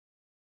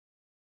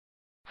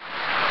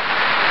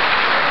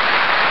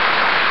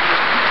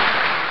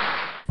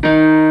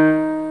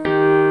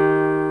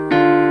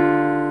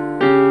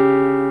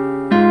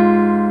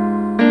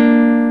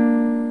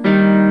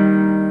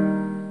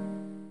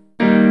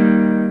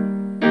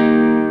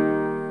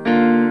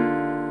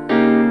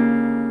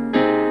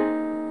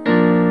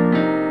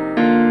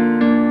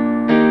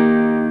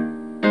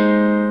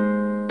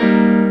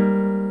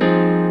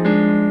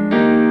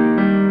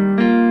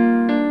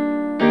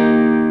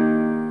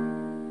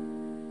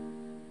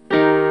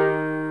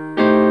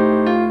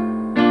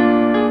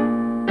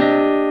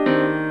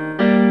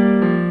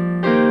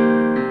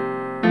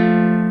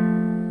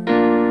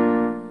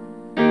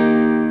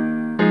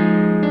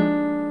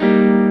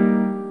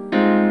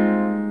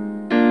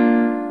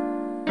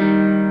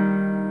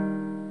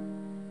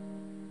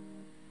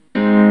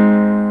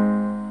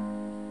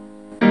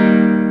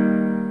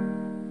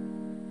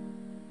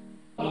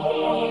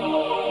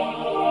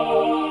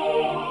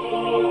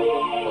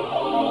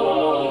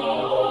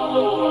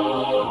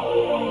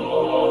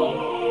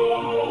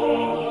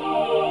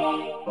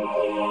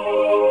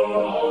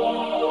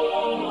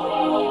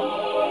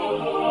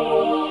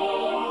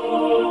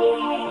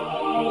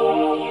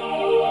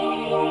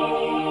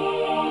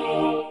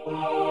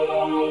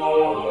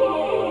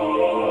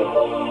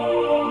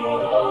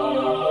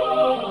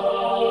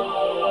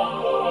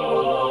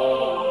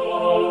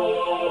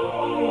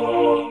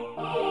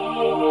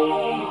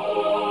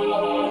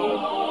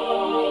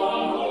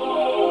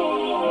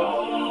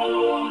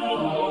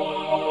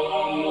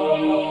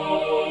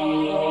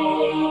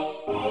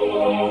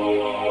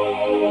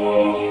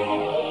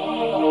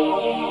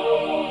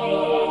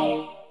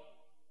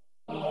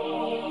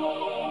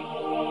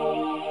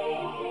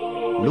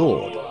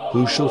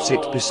Who shall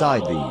sit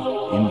beside thee,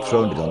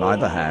 enthroned on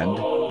either hand,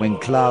 when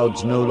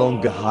clouds no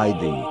longer hide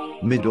thee,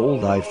 mid all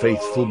thy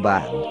faithful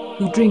band?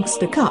 Who drinks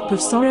the cup of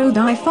sorrow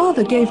thy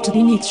father gave to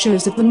thee 'neath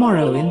shows of the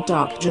morrow in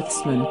dark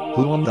Gethsemane?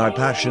 Who on thy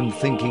passion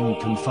thinking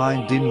can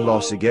find in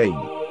loss again,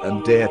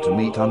 and dare to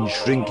meet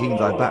unshrinking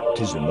thy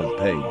baptism of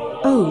pain?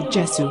 O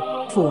Jesu,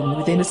 form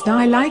within us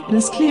thy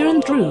likeness clear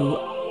and true.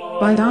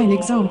 By thine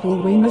example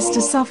willingness to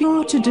suffer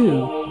or to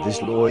do.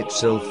 This law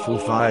itself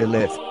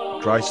fulfilleth,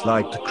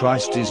 Christlike to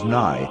Christ is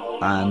nigh,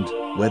 and,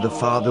 where the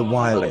Father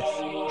willeth,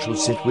 shall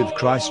sit with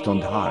Christ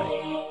on high.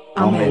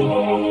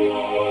 Amen.